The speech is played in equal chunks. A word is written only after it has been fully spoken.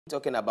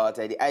talking about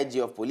the IG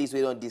of police.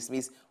 We don't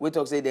dismiss. We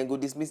talk say then go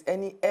dismiss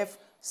any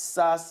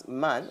F-Sars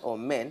man or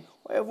men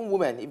or even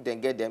women if they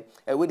get them.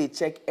 When they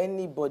check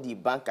anybody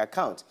bank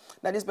account.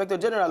 Now, the Inspector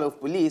General of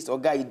Police,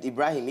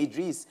 Ibrahim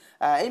Idris,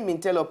 he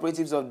tell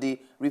operatives of the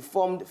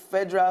reformed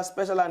Federal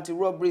Special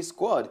Anti-Robbery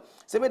Squad,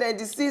 say they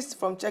desist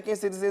from checking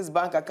citizens'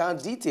 bank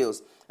account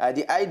details.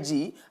 The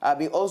IG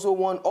been also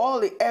warned all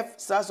the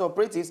F-Sars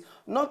operatives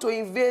not to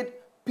invade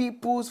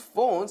people's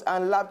phones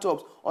and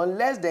laptops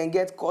unless they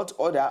get court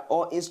order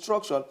or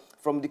instruction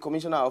from the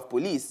Commissioner of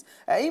Police.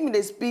 Even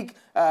they speak,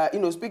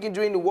 speaking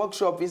during the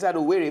workshop inside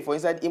Owerri for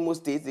inside Imo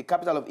State, the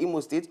capital of Imo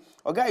State,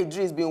 Oga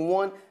Idris been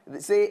warned,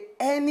 say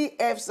any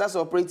F-Sars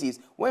operatives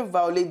when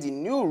violate the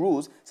new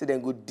rules, say they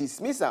go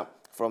dismiss them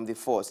from the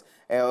force.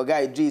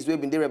 Oga Idris will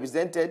be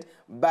represented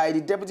by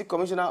the Deputy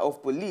Commissioner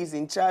of Police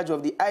in charge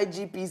of the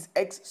IGP's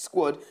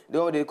X-Squad, the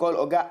one they call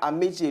Oga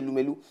Ameche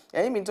Lumelu.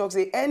 And he been talk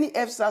say any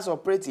F-Sars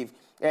operative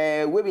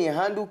we been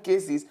handle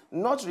cases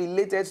not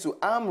related to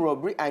armed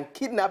robbery and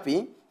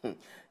kidnapping.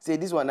 Say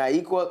this one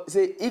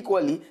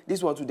equally,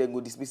 this one to then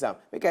go dismiss them.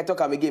 Make I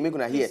talk again, make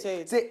una hear.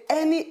 Say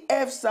any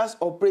F-Sars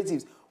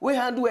operatives we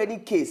handle any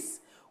case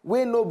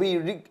we no be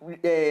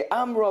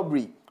armed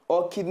robbery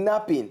or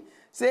kidnapping.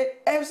 Say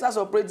F-Sars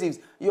operatives,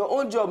 your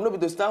own job no be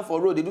to stand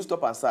for road, they do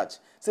stop and search.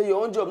 Say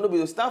your own job no be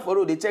to stand for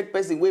road, they check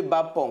person way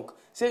bad punk.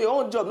 Say your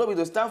own job no be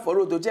to stand for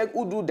road to check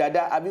who do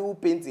dada, abi who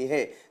paint in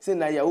hair. Say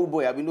na Yahoo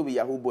boy, abi no be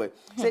Yahoo boy.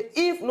 Say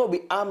if no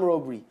be armed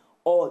robbery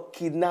or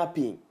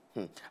kidnapping,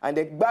 and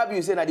the bab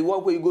you say na the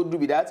work where you go do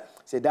with that,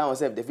 say that one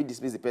self, they fit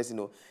dismiss the person.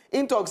 No.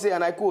 In talk say,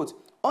 and I quote,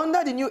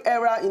 under the new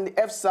era in the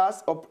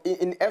F-Sars,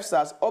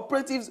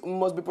 operatives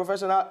must be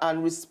professional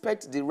and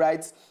respect the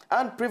rights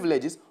and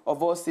privileges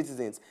of all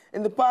citizens.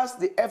 In the past,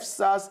 the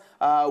F-Sars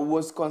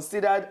was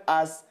considered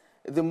as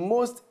the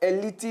most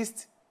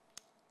elitist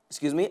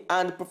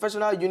and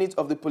professional unit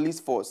of the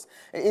police force.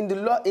 In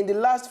the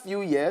last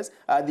few years,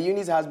 the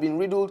unit has been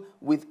riddled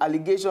with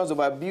allegations of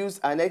abuse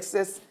and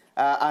excesses,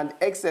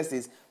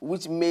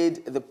 which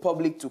made the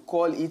public to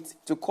call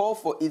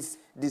for its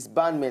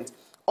disbandment.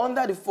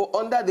 Under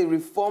the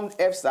reformed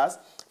F-Sars,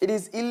 it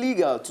is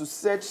illegal to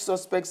search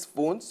suspects'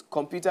 phones,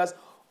 computers,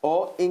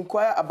 or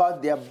inquire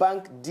about their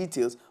bank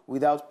details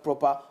without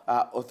proper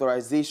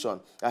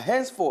authorization.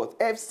 Henceforth,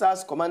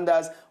 F-Sars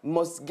commanders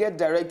must get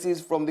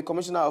directives from the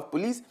Commissioner of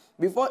Police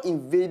before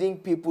invading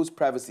people's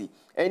privacy.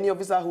 Any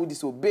officer who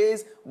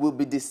disobeys will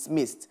be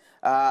dismissed.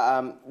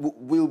 And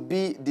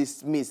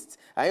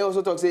he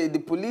also talks, say, the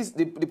police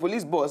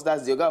boss,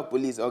 that's the Oga of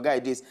Police, Oga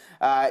Idris,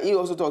 he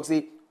also talks,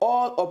 say,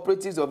 all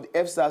operatives of the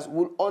F-Sars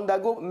will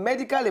undergo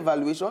medical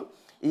evaluation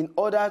in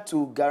order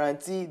to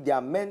guarantee their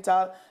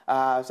mental,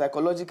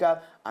 psychological,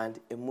 and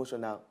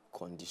emotional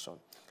condition.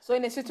 So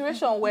in a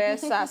situation where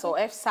SARS or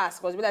F-Sars,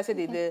 because like I said,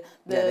 they get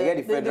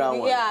the federal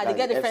one. Yeah, they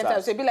get the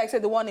federal. So it'd be like say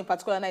the one in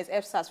particular now is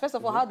F-Sars. First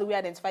of all, how do we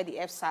identify the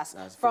F-Sars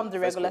from the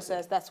regular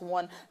SARS? That's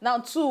one. Now,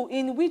 two,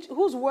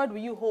 whose word will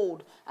you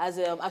hold as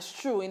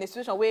true in a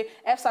situation where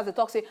F-Sars they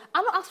talk say,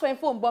 I'm not asked for a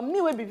phone, but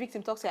me will be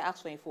victim talk say I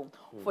ask for a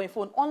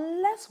phone.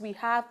 Unless we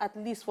have at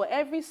least for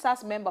every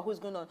SARS member who's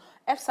going on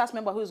F-Sars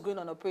member who's going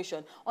on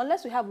operation,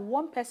 unless we have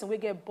one person we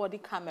get body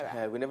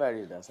camera. We never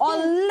read that.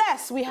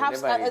 Unless we have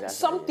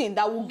something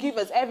that will give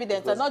us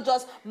evidence and not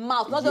just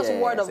mouth, not just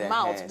word of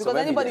mouth, because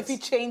anybody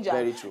fit change it.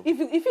 Very true.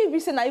 If you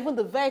say now even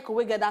the vehicle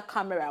we get that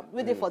camera,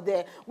 we there for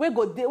there, we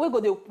go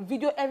the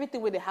video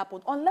everything where they happen.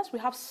 Unless we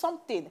have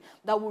something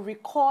that will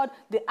record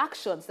the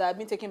actions that have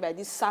been taken by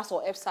these SARS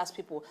or F-Sars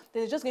people,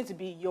 then it's just going to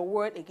be your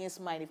word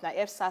against mine. If not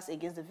F-Sars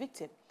against the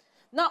victim.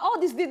 Now all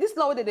this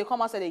law that they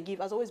come outside they give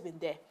has always been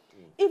there.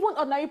 Even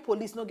ordinary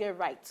police no get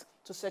right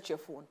to search your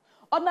phone.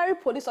 Ordinary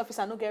police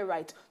officer no get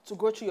right to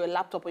go through your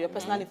laptop or your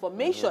personal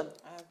information,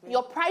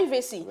 your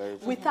privacy,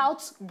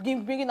 without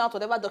bringing out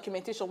whatever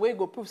documentation where you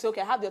go prove, say,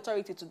 okay, I have the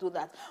authority to do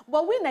that.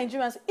 But we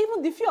Nigerians,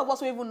 even the few of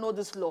us who even know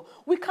this law,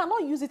 we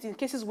cannot use it in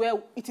cases where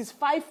it is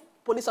 5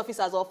 police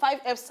officers or 5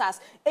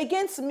 F-Sars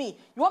against me.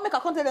 You want to make a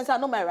content and say I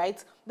know my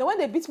rights? Then when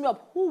they beat me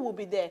up, who will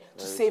be there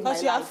to save my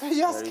life?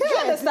 You're scared. You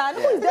understand?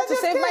 Who is there to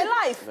save my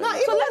life? Now,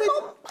 even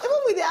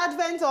with the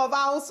advent of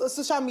our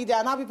social media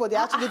and how people they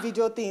actually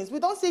video things, we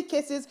don't see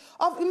cases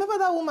of. Remember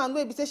that woman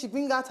where she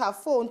bring out her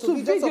phone to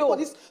video some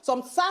police,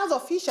 some SARS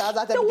officials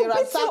that they will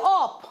beat you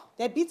up.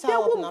 They beat her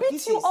up. They will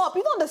beat you up.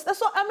 You don't understand.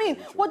 So I mean,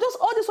 well, just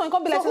all this one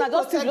can be like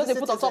just they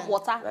put on top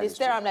water. They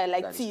stare at me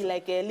like tea,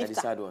 like a lifter. That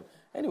is sad one.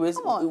 Anyways,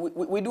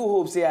 we do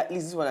hope, say, at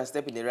least this one has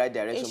stepped in the right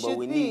direction, but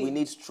we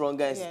need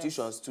stronger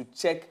institutions to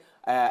check,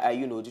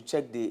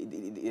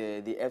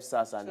 the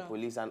F-Sars and the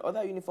police and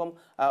other uniform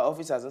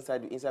officers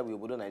inside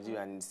Obodo,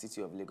 Nigeria, and in the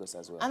city of Lagos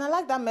as well. And I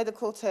like that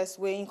medical test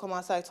where in come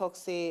outside talk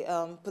say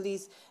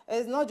police.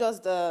 It's not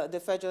just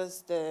the Federal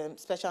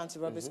Special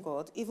Anti-Robbery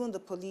Squad, even the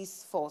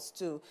police force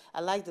too.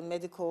 I like the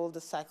medical, the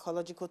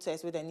psychological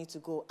test where they need to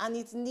go, and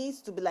it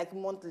needs to be like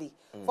monthly.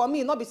 For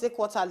me, not be say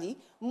quarterly,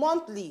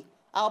 monthly.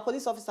 Our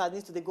police officers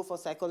need to go for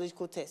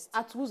psychological tests.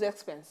 At whose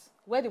expense?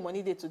 Where the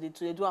money they to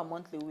do a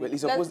monthly way? Well,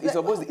 it's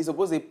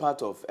supposed a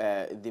part of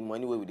the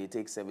money where they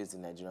take service the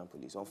Nigerian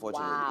police.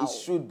 Unfortunately, Wow. It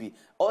should be.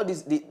 All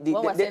this,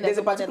 there's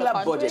a particular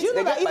budget. Do you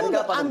know that even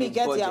the army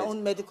gets gets their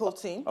own medical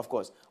team? Of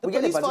course, The we get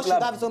a police force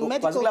should have its own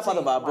medical particular part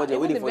team. of our budget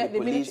Wow. waiting Even for the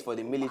police, military. for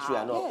the military,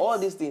 and all. Yes. All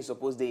these things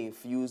supposed they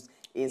infused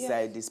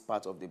inside this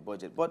part of the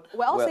budget. But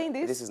We're all saying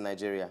this. This is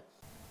Nigeria.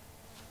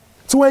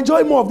 To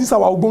enjoy more of these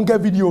our Ogbonge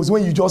videos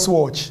when you just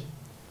watch,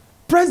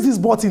 press this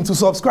button to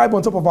subscribe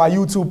on top of our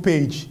YouTube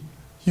page.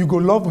 You go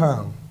love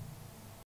am.